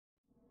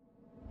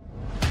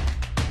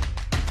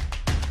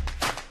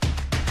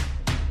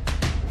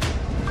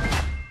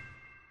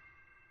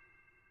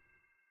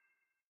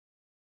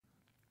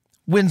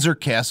Windsor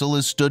Castle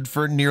has stood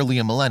for nearly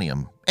a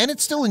millennium, and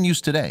it's still in use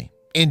today.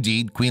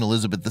 Indeed, Queen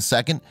Elizabeth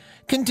II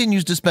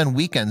continues to spend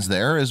weekends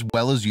there, as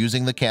well as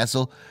using the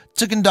castle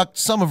to conduct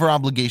some of her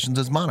obligations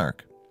as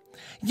monarch.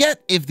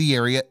 Yet, if the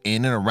area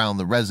in and around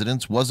the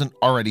residence wasn't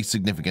already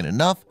significant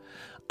enough,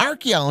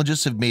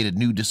 archaeologists have made a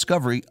new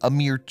discovery a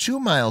mere 2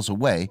 miles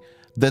away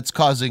that's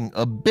causing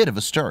a bit of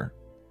a stir.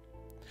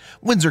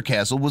 Windsor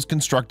Castle was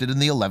constructed in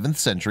the 11th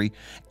century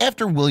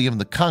after William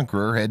the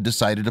Conqueror had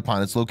decided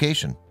upon its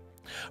location.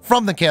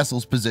 From the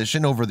castle's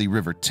position over the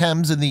River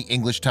Thames in the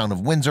English town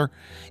of Windsor,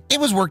 it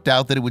was worked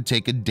out that it would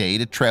take a day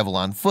to travel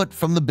on foot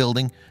from the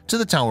building to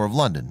the Tower of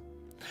London.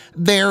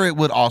 There it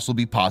would also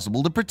be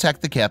possible to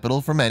protect the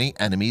capital from any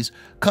enemies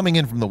coming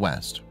in from the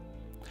west.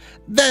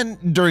 Then,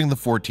 during the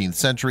 14th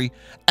century,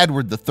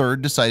 Edward III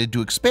decided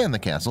to expand the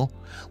castle,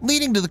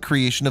 leading to the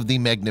creation of the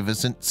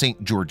magnificent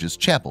St. George's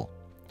Chapel.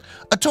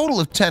 A total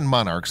of 10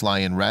 monarchs lie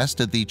in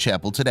rest at the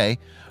chapel today,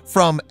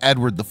 from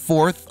Edward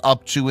IV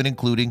up to and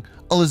including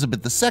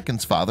Elizabeth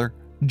II's father,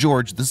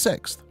 George VI.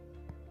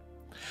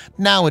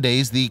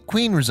 Nowadays, the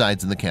Queen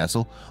resides in the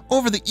castle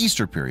over the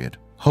Easter period,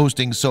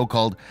 hosting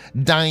so-called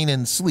dine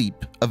and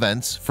sleep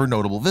events for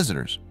notable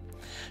visitors.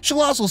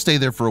 She'll also stay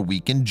there for a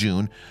week in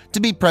June to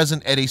be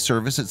present at a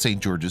service at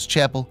St. George's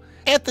Chapel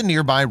at the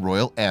nearby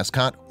Royal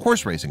Ascot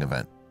horse racing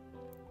event.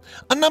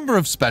 A number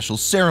of special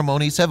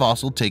ceremonies have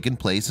also taken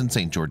place in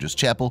St. George's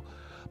Chapel,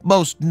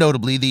 most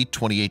notably the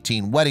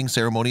 2018 wedding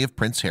ceremony of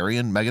Prince Harry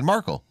and Meghan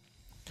Markle.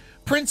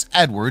 Prince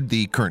Edward,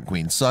 the current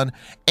Queen's son,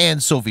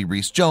 and Sophie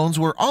Rhys-Jones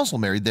were also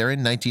married there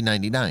in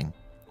 1999.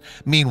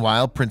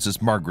 Meanwhile,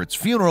 Princess Margaret's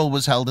funeral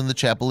was held in the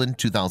chapel in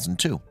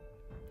 2002.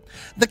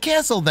 The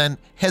castle, then,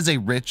 has a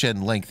rich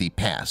and lengthy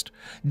past,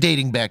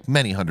 dating back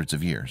many hundreds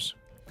of years.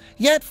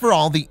 Yet, for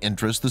all the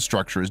interest the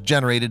structure has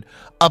generated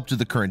up to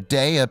the current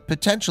day, a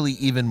potentially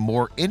even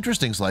more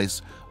interesting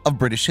slice of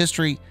British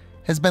history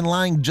has been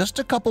lying just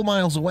a couple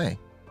miles away.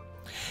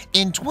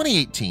 In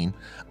 2018,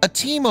 a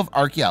team of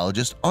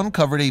archaeologists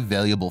uncovered a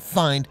valuable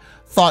find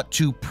thought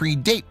to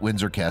predate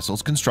Windsor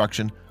Castle's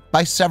construction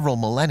by several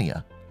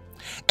millennia.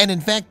 And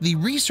in fact, the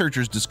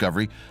researchers'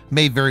 discovery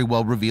may very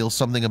well reveal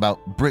something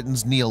about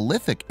Britain's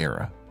Neolithic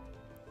era.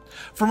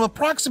 From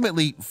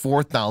approximately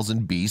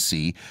 4000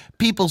 BC,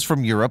 peoples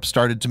from Europe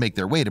started to make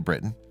their way to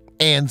Britain,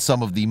 and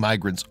some of the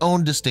migrants'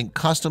 own distinct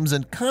customs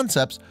and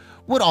concepts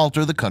would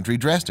alter the country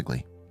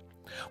drastically.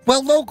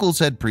 While locals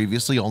had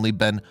previously only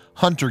been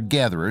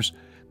hunter-gatherers,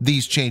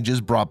 these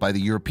changes brought by the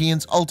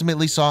Europeans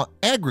ultimately saw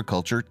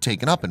agriculture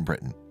taken up in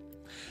Britain.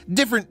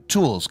 Different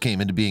tools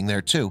came into being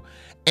there too,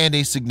 and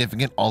a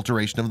significant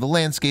alteration of the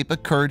landscape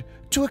occurred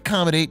to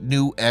accommodate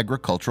new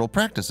agricultural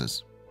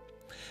practices.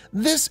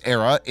 This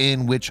era,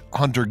 in which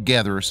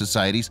hunter-gatherer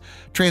societies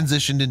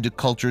transitioned into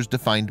cultures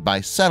defined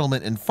by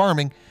settlement and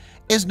farming,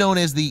 is known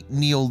as the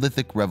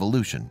Neolithic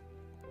Revolution.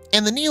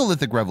 And the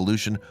Neolithic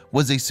Revolution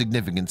was a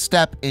significant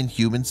step in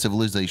human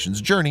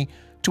civilization's journey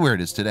to where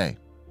it is today.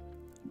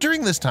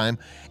 During this time,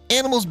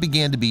 animals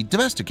began to be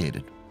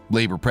domesticated.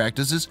 Labor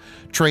practices,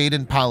 trade,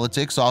 and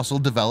politics also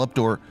developed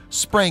or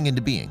sprang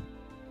into being.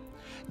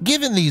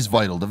 Given these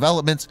vital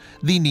developments,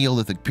 the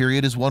Neolithic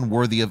period is one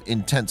worthy of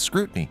intense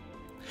scrutiny.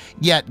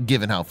 Yet,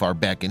 given how far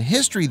back in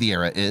history the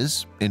era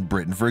is, in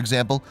Britain for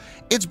example,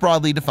 it's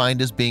broadly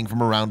defined as being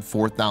from around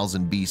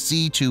 4000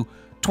 BC to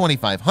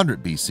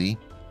 2500 BC.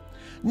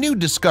 New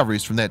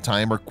discoveries from that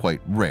time are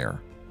quite rare.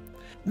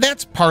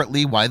 That's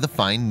partly why the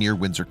find near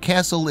Windsor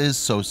Castle is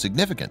so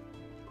significant.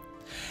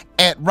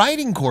 At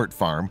Riding Court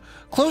Farm,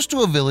 close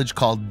to a village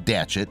called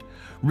Datchet,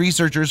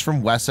 researchers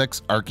from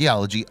Wessex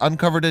Archaeology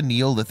uncovered a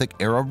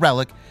Neolithic-era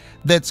relic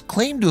that's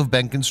claimed to have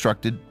been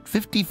constructed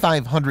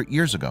 5,500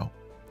 years ago.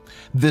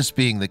 This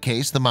being the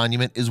case, the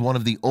monument is one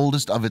of the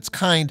oldest of its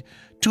kind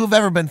to have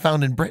ever been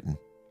found in Britain.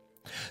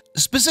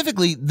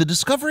 Specifically, the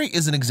discovery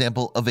is an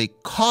example of a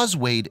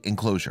causewayed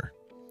enclosure.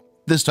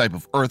 This type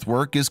of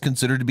earthwork is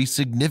considered to be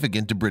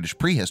significant to British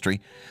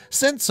prehistory,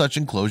 since such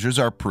enclosures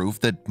are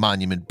proof that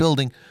monument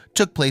building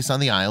took place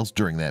on the Isles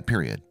during that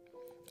period.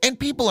 And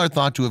people are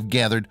thought to have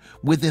gathered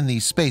within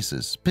these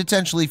spaces,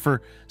 potentially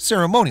for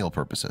ceremonial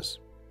purposes.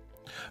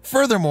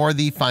 Furthermore,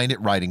 the find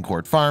at Riding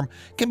Court Farm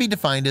can be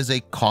defined as a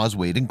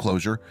causewayed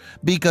enclosure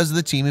because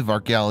the team of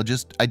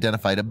archaeologists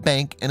identified a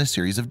bank and a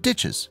series of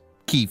ditches,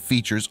 key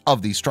features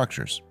of these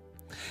structures.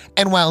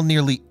 And while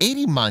nearly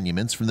 80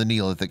 monuments from the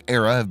Neolithic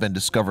era have been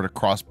discovered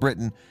across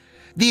Britain,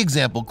 the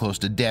example close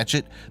to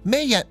Datchet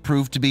may yet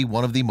prove to be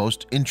one of the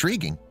most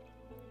intriguing.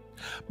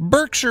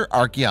 Berkshire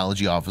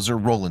Archaeology Officer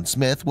Roland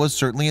Smith was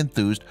certainly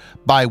enthused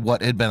by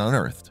what had been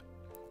unearthed.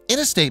 In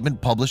a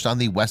statement published on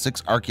the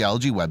Wessex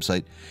Archaeology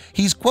website,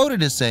 he's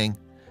quoted as saying,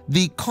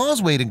 "The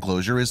causewayed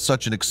enclosure is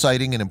such an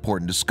exciting and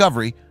important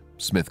discovery,"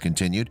 Smith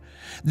continued.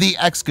 "The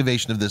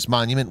excavation of this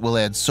monument will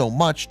add so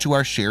much to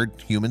our shared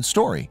human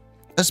story,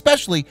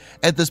 especially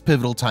at this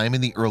pivotal time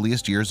in the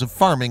earliest years of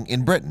farming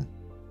in Britain."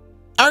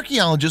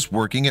 Archaeologists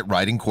working at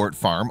Riding Court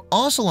Farm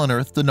also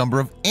unearthed a number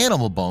of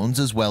animal bones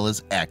as well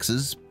as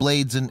axes,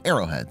 blades, and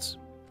arrowheads.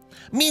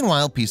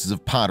 Meanwhile, pieces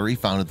of pottery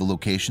found at the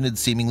location had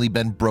seemingly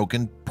been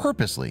broken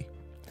purposely.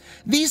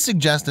 These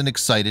suggest an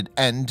excited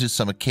end to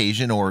some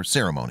occasion or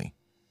ceremony.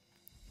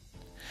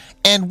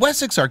 And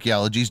Wessex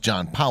Archaeology's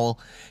John Powell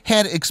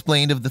had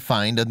explained of the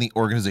find on the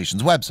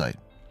organization's website.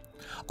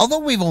 Although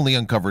we've only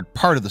uncovered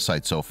part of the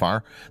site so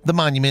far, the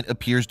monument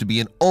appears to be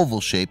an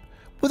oval shape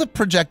with a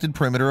projected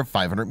perimeter of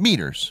 500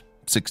 meters,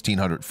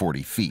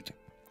 1,640 feet.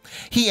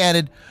 He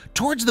added,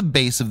 towards the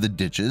base of the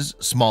ditches,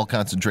 small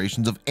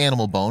concentrations of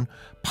animal bone,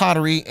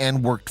 pottery,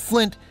 and worked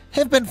flint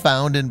have been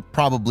found and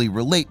probably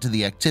relate to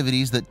the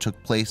activities that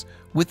took place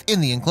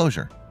within the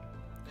enclosure.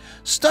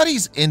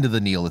 Studies into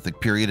the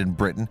Neolithic period in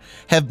Britain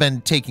have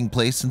been taking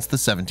place since the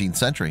 17th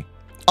century,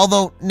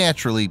 although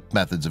naturally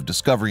methods of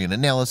discovery and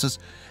analysis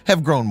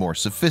have grown more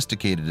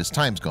sophisticated as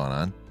time's gone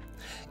on.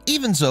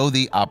 Even so,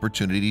 the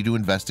opportunity to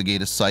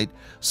investigate a site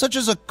such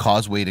as a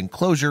causewayed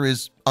enclosure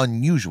is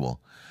unusual,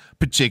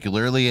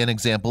 particularly an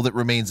example that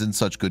remains in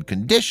such good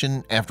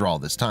condition after all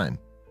this time.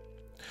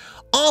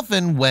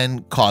 Often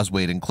when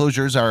causewayed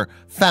enclosures are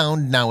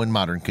found now in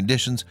modern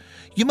conditions,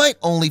 you might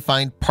only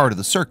find part of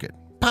the circuit,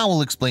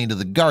 Powell explained to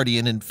The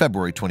Guardian in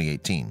February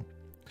 2018.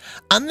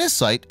 On this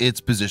site,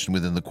 its position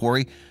within the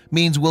quarry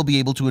means we'll be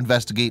able to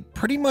investigate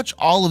pretty much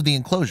all of the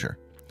enclosure.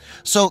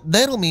 So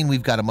that'll mean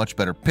we've got a much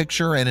better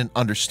picture and an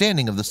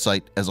understanding of the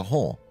site as a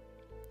whole.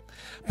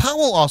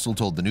 Powell also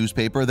told the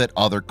newspaper that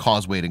other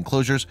causewayed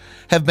enclosures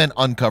have been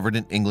uncovered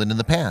in England in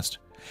the past,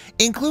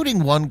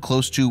 including one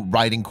close to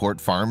Riding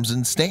Court Farms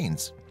in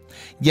Staines.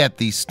 Yet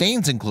the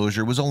Staines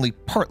enclosure was only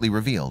partly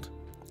revealed,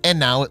 and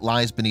now it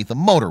lies beneath a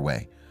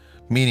motorway,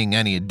 meaning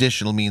any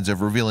additional means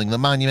of revealing the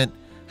monument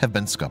have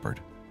been scuppered.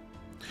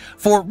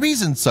 For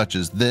reasons such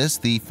as this,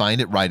 the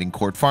find at Riding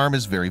Court Farm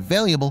is very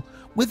valuable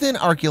within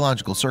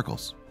archaeological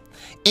circles.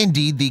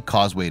 Indeed, the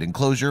causewayed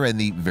enclosure and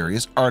the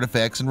various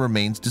artifacts and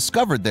remains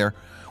discovered there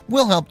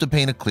will help to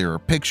paint a clearer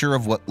picture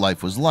of what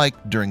life was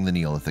like during the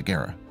Neolithic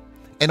era,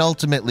 an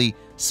ultimately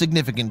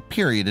significant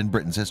period in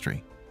Britain's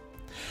history.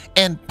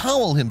 And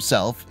Powell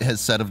himself has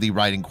said of the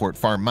Riding Court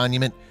Farm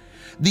monument,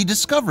 the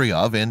discovery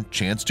of and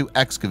chance to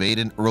excavate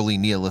an early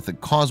Neolithic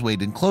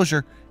causewayed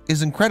enclosure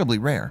is incredibly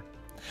rare.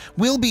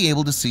 We'll be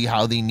able to see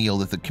how the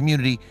Neolithic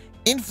community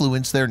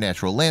influenced their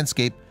natural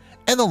landscape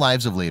and the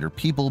lives of later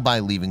people by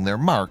leaving their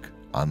mark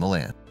on the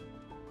land.